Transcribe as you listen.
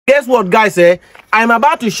guess what, guys? I'm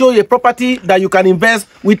about to show you a property that you can invest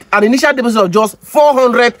with an initial deposit of just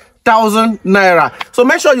 400,000 naira. So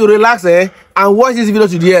make sure you relax and watch this video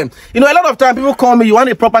to the end. You know, a lot of time people call me, you want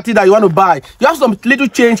a property that you want to buy. You have some little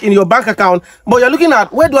change in your bank account, but you're looking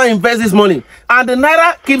at, where do I invest this money? And the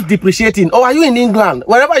naira keeps depreciating. Or are you in England?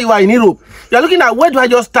 Wherever you are in Europe, you're looking at, where do I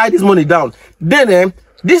just tie this money down? Then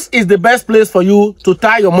this is the best place for you to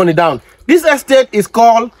tie your money down. This estate is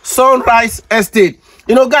called Sunrise Estate.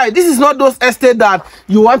 You know, guys, this is not those estates that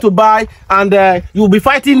you want to buy and you'll be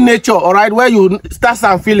fighting nature, all right, where you start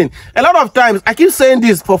some feeling. A lot of times, I keep saying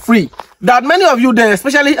this for free, that many of you there,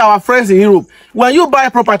 especially our friends in Europe, when you buy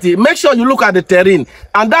property, make sure you look at the terrain.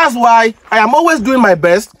 And that's why I am always doing my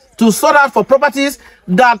best to sort out for properties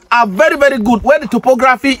that are very, very good, where the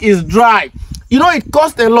topography is dry. You know, it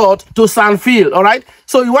costs a lot to sand fill, all right?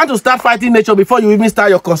 So you want to start fighting nature before you even start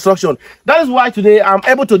your construction. That is why today I'm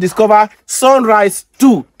able to discover Sunrise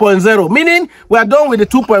 2.0, meaning we are done with the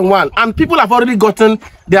 2.1 and people have already gotten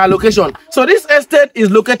their location. So this estate is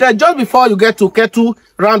located just before you get to KETU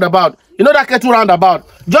roundabout. You know that KETU roundabout?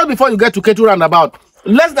 Just before you get to KETU roundabout.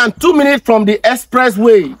 Less than 2 minutes from the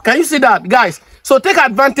expressway. Can you see that, guys? So take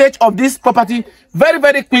advantage of this property very,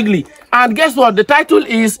 very quickly. And guess what? The title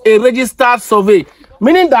is a registered survey,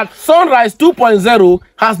 meaning that Sunrise 2.0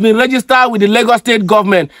 has been registered with the Lagos State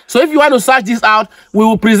government. So if you want to search this out, we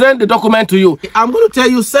will present the document to you. I'm going to tell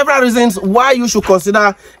you several reasons why you should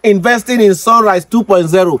consider investing in Sunrise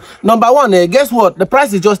 2.0. Number one, guess what? The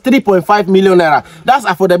price is just 3.5 million naira. That's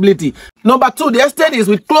affordability. Number two, the estate is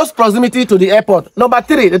with close proximity to the airport. Number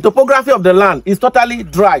three, the topography of the land is totally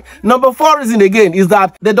dry. Number four reason again is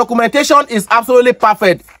that the documentation is absolutely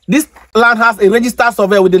perfect. This land has a registered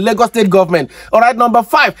survey with the Lagos State government. All right, number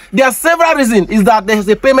five, there are several reasons is that there is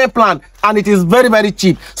a payment plan and it is very, very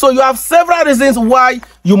cheap. So you have several reasons why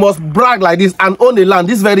you must brag like this and own the land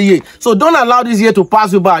this very year. So don't allow this year to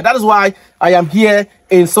pass you by. That is why I am here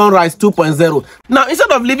in Sunrise 2.0. Now,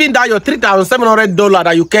 instead of leaving down your $3,700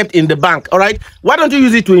 that you kept in the bank, all right, why don't you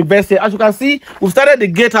use it to invest here? As you can see, we've started the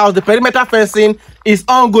gatehouse. The perimeter fencing is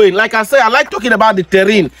ongoing. Like I said, I like talking about the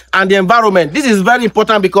terrain and the environment. This is very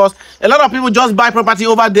important because a lot of people just buy property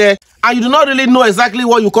over there and you do not really know exactly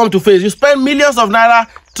what you come to face. You spend millions of naira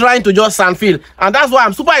trying to just sand fill, and that's why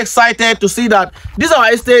I'm super excited to see that this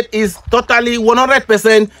our estate is totally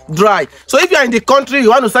 100% dry. So if you are in the country,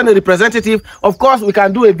 you want to send a representative, of course we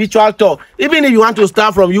can do a virtual tour. Even if you want to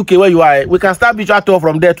start from UK where you are, we can start virtual tour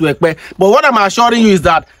from there to EPE. But what I'm assuring you is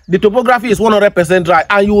that the topography is 100% dry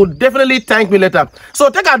and you will definitely thank me later. So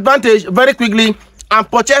take advantage very quickly and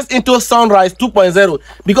purchase into Sunrise 2.0,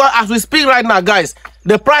 because as we speak right now, guys,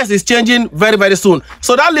 the price is changing very, very soon.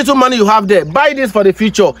 So that little money you have there, buy this for the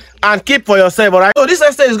future and keep for yourself, all right? So this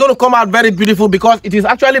estate is going to come out very beautiful because it is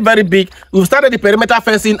actually very big. We've started the perimeter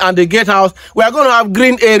fencing and the gatehouse. We are going to have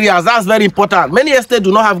green areas. That's very important. Many estates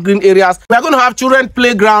do not have green areas. We are going to have children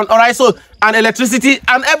playground, all right? So, and electricity,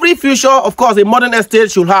 and every future, of course, a modern estate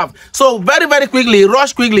should have. So very, very quickly,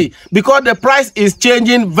 rush quickly, because the price is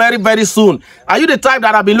changing very, very soon. Are you the type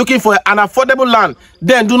that have been looking for an affordable land?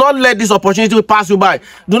 Then do not let this opportunity pass you by.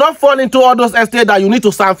 Do not fall into all those estates that you need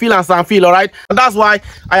to sand fill, all right? And that's why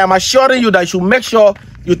I am assuring you that you should make sure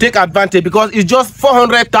you take advantage, because it's just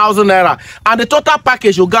 400,000 naira. And the total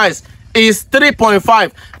package, you guys, is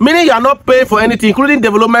 3.5, meaning you are not paying for anything, including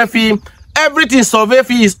development fee. Everything, survey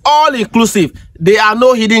fee is all inclusive. There are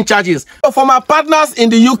no hidden charges. So for my partners in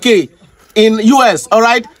the UK, in US, all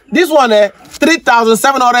right, this one,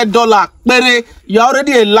 $3,700. You're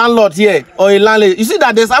already a landlord here or a landlady. You see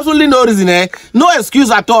that there's absolutely no reason, no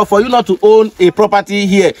excuse at all for you not to own a property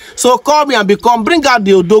here. So call me and bring out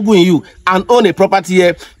the Odogu in you and own a property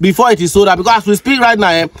here before it is sold out. Because as we speak right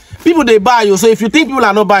now, people, they buy you. So if you think people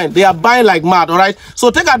are not buying, they are buying like mad, all right?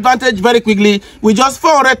 So take advantage very quickly with just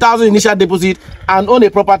 400,000 initial deposit and own a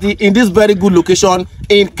property in this very good location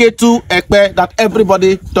in KETU EPE that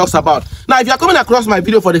everybody talks about. Now, if you are coming across my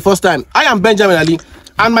video for the first time, I am Benjamin Ali,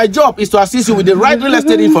 and my job is to assist you with the right real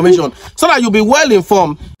estate information so that you'll be well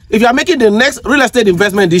informed if you are making the next real estate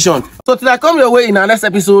investment decision. So till I come your way in our next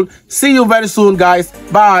episode, see you very soon, guys.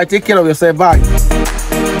 Bye. Take care of yourself. Bye.